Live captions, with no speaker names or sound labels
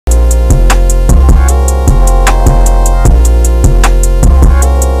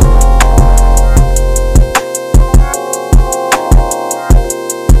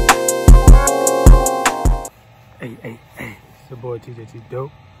TJT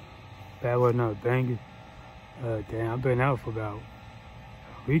dope. Bad was another banger. Damn, I've been out for about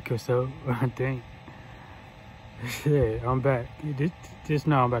a week or so, I think. Shit, I'm back. Just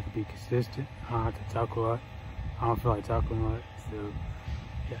now I'm about to be consistent. I don't have to talk a lot. I don't feel like talking a lot. So,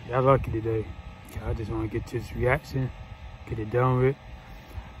 yeah, y'all lucky today. I just want to get to this reaction, get it done with.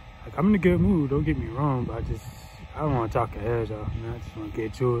 Like, I'm in a good mood, don't get me wrong, but I don't want to talk ahead off, man. I just want to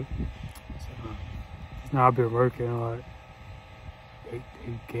get to it. So, just now I've been working a lot. They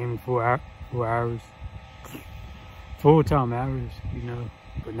gave me 4 hours. Full-time hours, you know.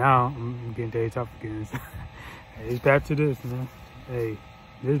 But now I'm getting days off again. So, hey, it's back to this, man. Hey,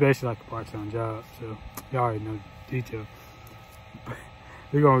 this is basically like a part-time job, so y'all already know the detail.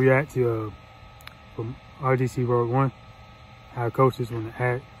 We're gonna react to from Rdcworld1, how coaches want to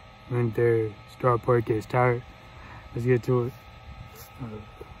act when their star player gets tired. Let's get to it.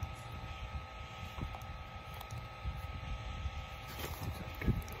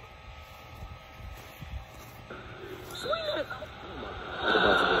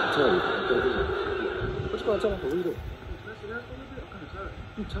 What you gonna tell me for reading?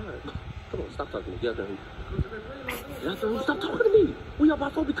 I'm tired. Come on, stop talking to me. Get out there. Get out there. Stop talking to me. We up by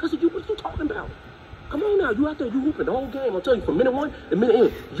 4 because of you. What are you talking about? Come on now. You out there. You hooping the whole game. I'll tell you from minute 1 to minute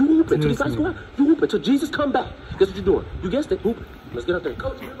end. You hooping till these guys go out. You hooping till Jesus come back. Guess what you're doing? You guessed it. Hooping. Let's get out there.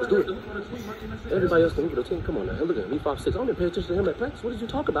 Let's do it. Everybody else can hoop for the team. Come on now. Look at me. 5'6". I don't even pay attention to him at practice. What did you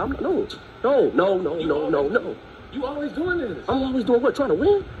talk about? No. You always doing this. I'm always doing what? Trying to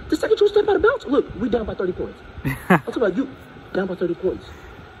win? The second you step out of bounds, look, we down by 30 points. I'm talking about you down by 30 points.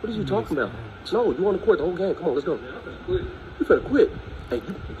 What are you talking about? No, you on the court the whole game. Come on, let's go. You finna quit. Hey,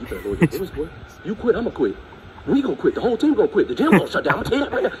 you finna lower your voice, boy. You quit, I'm gonna quit. We gonna quit. The whole team gonna quit. The gym gonna shut down. I'm gonna tell you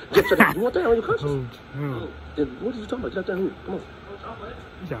that right now. Gym shut down. You want that on your conscience? Then what are you talking about? Get out there and hoop. Come on.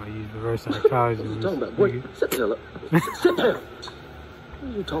 You trying to use reverse psychology. What are you talking about? Boy, sit the hell up. Sit down. What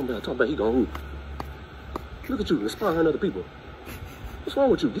are you talking about? Talking about he gonna hoop. Look at you, inspiring other people. What's wrong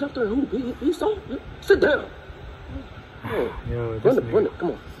with you? Get up there and hoop. He's soft. Sit down. Oh. Yo, run it.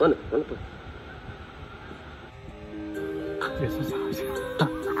 Come on, run it. Play. This is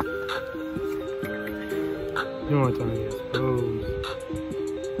you want to tell me exposed.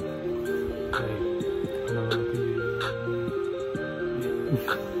 Hey,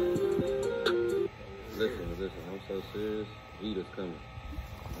 Listen, I'm so serious. Heat is coming.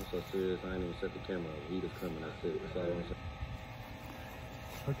 I'm so serious, I ain't even set the camera up. Heat is coming, that's it. That's all I'm saying.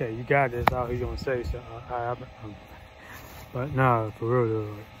 Okay, you got this. All he's gonna say. So, but nah, for real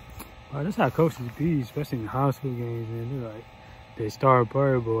though. Well, that's how coaches be, especially in high school games. Man, they're like, they star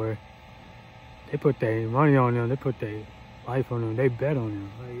player boy. They put their money on them. They put their life on them. They bet on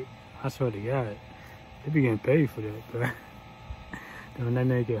them. Like, I swear to God, they be getting paid for that. But then when that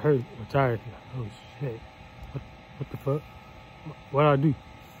nigga get hurt or tired, like, oh shit, what the fuck? What I do?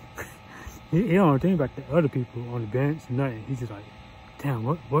 He don't think about the other people on the bench, nothing. He's just like, damn,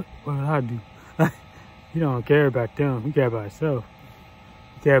 what did I do? He don't care about them. He care about himself.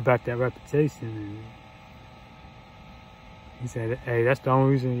 He care about that reputation. And he said, hey, that's the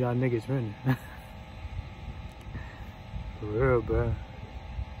only reason y'all niggas winning. For real, bro.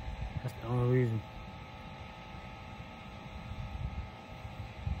 That's the only reason.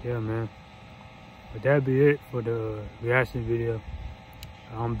 Yeah, man. But that'd be it for the reaction video.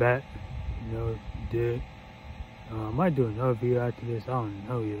 I'm back. You know, you did. I might do another video after this. I don't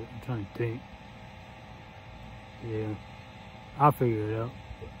know yet. I'm trying to think. Yeah, I'll figure it out.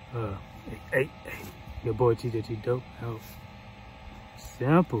 Hey, your boy TJT dope. Help.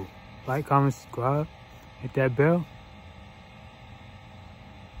 Simple. Like, comment, subscribe, hit that bell.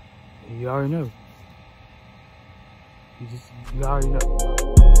 And you already know. You already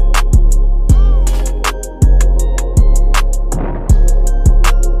know.